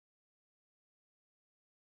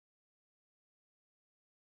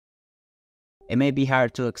It may be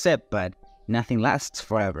hard to accept, but nothing lasts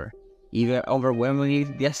forever, even overwhelmingly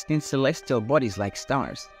distant celestial bodies like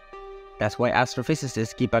stars. That's why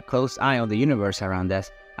astrophysicists keep a close eye on the universe around us,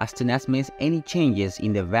 as to not miss any changes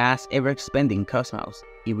in the vast, ever-expanding cosmos.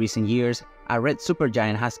 In recent years, a red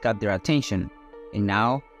supergiant has caught their attention, and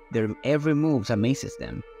now their every move amazes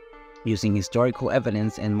them. Using historical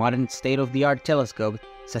evidence and modern state-of-the-art telescopes,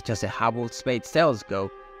 such as the Hubble Space Telescope,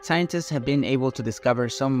 scientists have been able to discover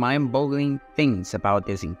some mind-boggling things about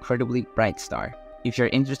this incredibly bright star. If you're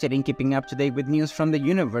interested in keeping up to date with news from the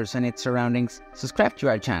universe and its surroundings, subscribe to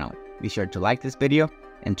our channel. Be sure to like this video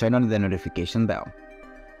and turn on the notification bell.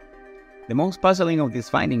 The most puzzling of these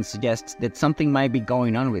findings suggests that something might be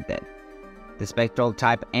going on with it. The spectral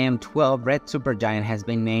type M12 red supergiant has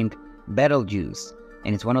been named Betelgeuse,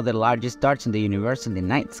 and it's one of the largest stars in the universe in the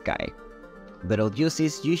night sky. Betelgeuse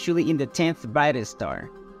is usually in the 10th brightest star,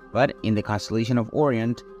 but in the constellation of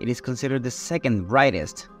Orion, it is considered the second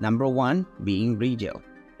brightest, number 1 being Rigel.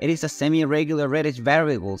 It is a semi-regular reddish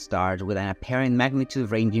variable star with an apparent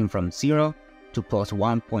magnitude ranging from 0 to plus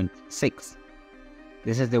 1.6.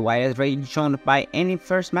 This is the widest range shown by any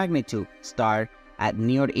first magnitude star at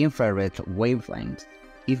near-infrared wavelengths.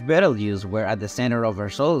 If Betelgeuse were at the center of our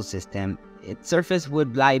solar system, its surface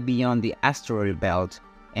would lie beyond the asteroid belt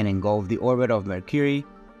and engulf the orbit of Mercury,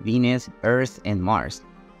 Venus, Earth, and Mars.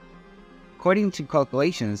 According to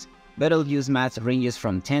calculations, Betelgeuse mass ranges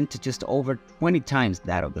from 10 to just over 20 times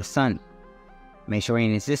that of the Sun.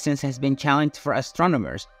 Measuring its distance has been challenged for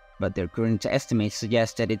astronomers, but their current estimates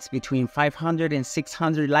suggest that it's between 500 and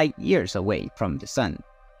 600 light years away from the Sun.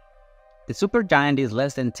 The supergiant is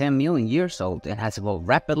less than 10 million years old and has evolved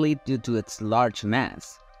rapidly due to its large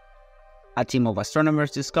mass. A team of astronomers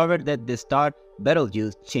discovered that the star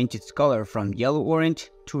Betelgeuse changed its color from yellow-orange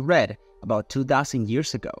to red about 2,000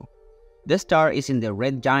 years ago. The star is in the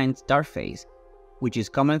red giant star phase, which is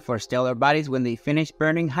common for stellar bodies when they finish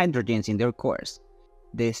burning hydrogens in their cores.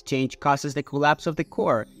 This change causes the collapse of the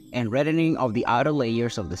core and reddening of the outer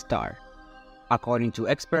layers of the star. According to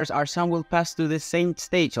experts, our Sun will pass through the same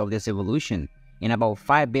stage of this evolution in about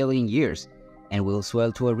 5 billion years and will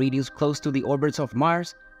swell to a radius close to the orbits of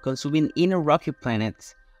Mars, consuming inner rocky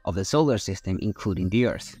planets of the solar system, including the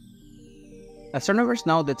Earth. Astronomers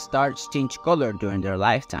know that stars change color during their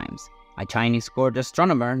lifetimes. A Chinese-court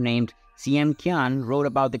astronomer named C.M. Qian wrote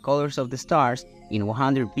about the colors of the stars in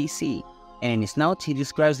 100 BC, and in his notes he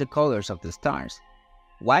describes the colors of the stars.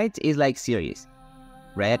 White is like Sirius,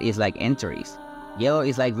 red is like Antares, yellow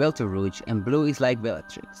is like Betelgeuse, and blue is like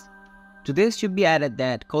Bellatrix. To this should be added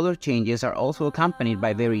that color changes are also accompanied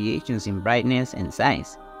by variations in brightness and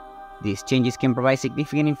size. These changes can provide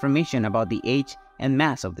significant information about the age and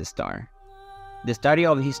mass of the star. The study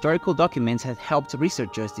of historical documents has helped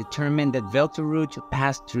researchers determine that Betelgeuse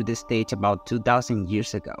passed through this stage about 2,000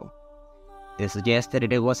 years ago. This suggests that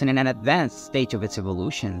it was in an advanced stage of its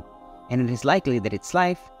evolution, and it is likely that its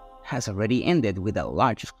life has already ended with a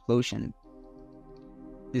large explosion.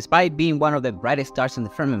 Despite being one of the brightest stars in the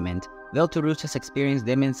firmament, Betelgeuse has experienced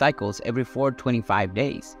dimming cycles every 425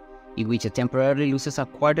 days, in which it temporarily loses a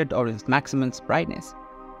quarter of its maximum brightness.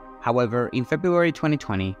 However, in February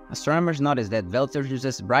 2020, astronomers noticed that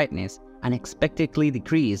Betelgeuse's brightness unexpectedly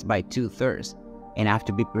decreased by 2/3, enough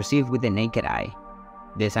to be perceived with the naked eye.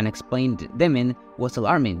 This unexplained dimming was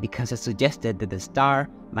alarming because it suggested that the star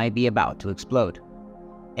might be about to explode.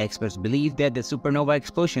 Experts believe that the supernova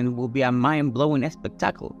explosion will be a mind-blowing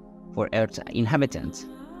spectacle for Earth's inhabitants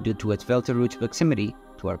due to its Betelgeuse proximity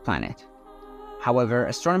to our planet. However,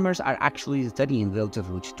 astronomers are actually studying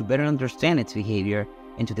Betelgeuse to better understand its behavior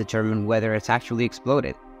and to determine whether it's actually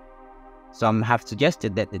exploded. Some have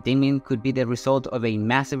suggested that the dimming could be the result of a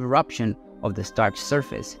massive eruption of the star's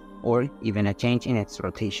surface, or even a change in its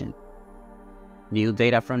rotation. New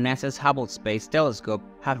data from NASA's Hubble Space Telescope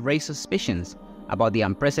have raised suspicions about the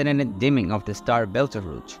unprecedented dimming of the star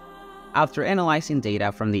Betelgeuse. After analyzing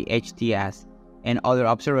data from the HTS and other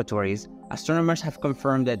observatories, astronomers have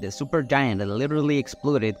confirmed that the supergiant literally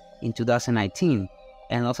exploded in 2019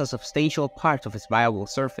 and lost a substantial part of its viable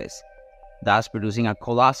surface, thus producing a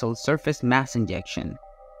colossal surface mass injection.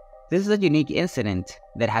 This is a unique incident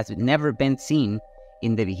that has never been seen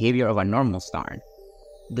in the behavior of a normal star.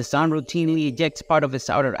 The Sun routinely ejects part of its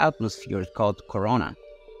outer atmosphere called corona,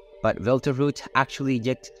 but Betelgeuse actually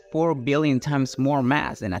ejects 4 billion times more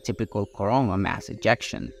mass than a typical corona mass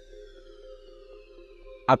ejection.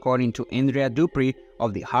 According to Andrea Dupree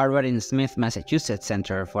of the Harvard and Smith, Massachusetts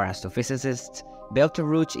Center for Astrophysicists,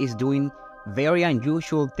 Betelgeuse is doing very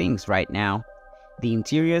unusual things right now. The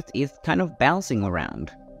interior is kind of bouncing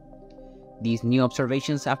around. These new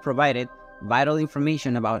observations have provided vital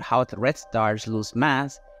information about how the red stars lose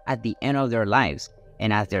mass at the end of their lives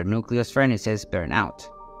and as their nucleus furnaces burn out.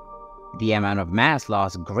 The amount of mass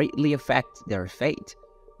loss greatly affects their fate,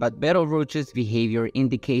 but Betelgeuse's behavior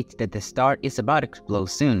indicates that the star is about to explode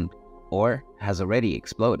soon, or has already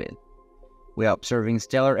exploded. We are observing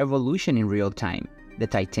stellar evolution in real time. The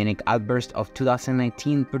titanic outburst of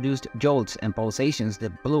 2019 produced jolts and pulsations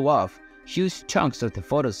that blew off huge chunks of the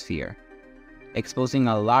photosphere, exposing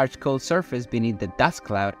a large cold surface beneath the dust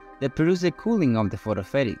cloud that produced the cooling of the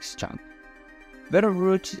photophatic chunk.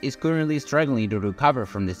 Betelgeuse is currently struggling to recover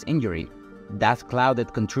from this injury. That cloud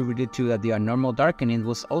that contributed to the abnormal darkening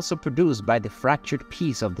was also produced by the fractured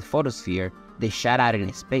piece of the photosphere that shot out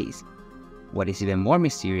in space. What is even more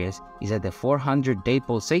mysterious is that the 400-day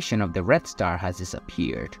pulsation of the red star has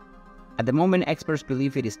disappeared. At the moment, experts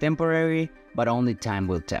believe it is temporary, but only time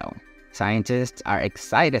will tell. Scientists are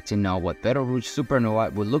excited to know what Betelgeuse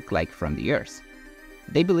supernova will look like from the Earth.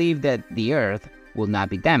 They believe that the Earth will not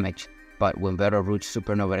be damaged, but when Betelgeuse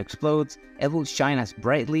supernova explodes, it will shine as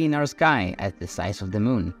brightly in our sky as the size of the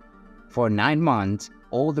moon. For 9 months,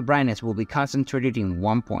 all the brightness will be concentrated in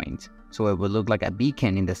one point, so it will look like a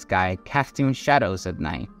beacon in the sky casting shadows at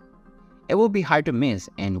night. It will be hard to miss,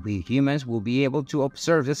 and we humans will be able to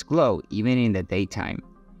observe this glow even in the daytime,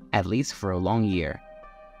 at least for a long year.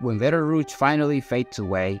 When Betelgeuse finally fades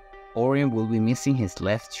away, Orion will be missing his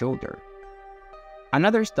left shoulder.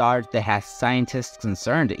 Another star that has scientists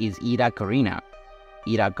concerned is Eta Carina.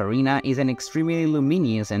 Eta Carina is an extremely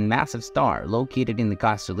luminous and massive star located in the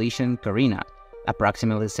constellation Carina,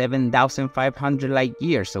 approximately 7,500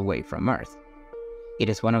 light-years away from Earth. It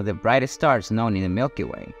is one of the brightest stars known in the Milky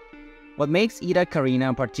Way. What makes Eta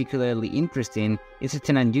Carina particularly interesting is its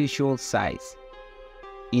unusual size.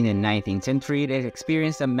 In the 19th century, it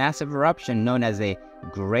experienced a massive eruption known as the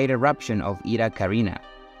Great Eruption of Eta Carina,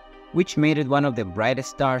 which made it one of the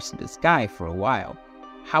brightest stars in the sky for a while.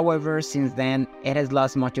 However, since then, it has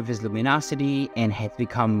lost much of its luminosity and has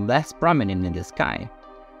become less prominent in the sky.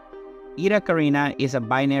 Eta Carina is a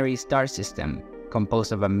binary star system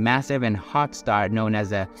composed of a massive and hot star known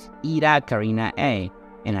as the Eta Carina A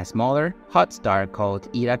and a smaller, hot star called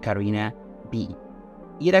Eta Carina B.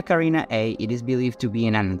 Eta Carina A, it is believed to be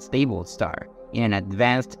an unstable star in an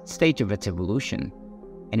advanced stage of its evolution,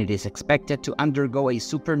 and it is expected to undergo a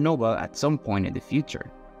supernova at some point in the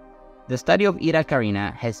future. The study of Eta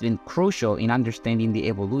Carina has been crucial in understanding the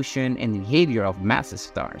evolution and behavior of massive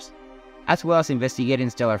stars, as well as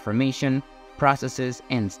investigating stellar formation, processes,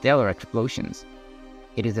 and stellar explosions.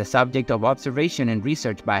 It is the subject of observation and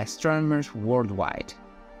research by astronomers worldwide,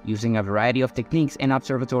 using a variety of techniques and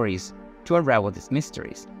observatories to unravel these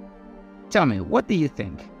mysteries. Tell me, what do you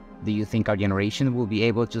think? Do you think our generation will be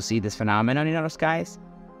able to see this phenomenon in our skies?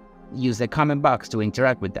 Use the comment box to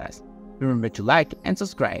interact with us. Remember to like and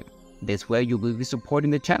subscribe. This way you will be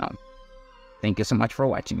supporting the channel. Thank you so much for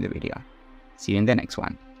watching the video. See you in the next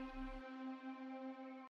one.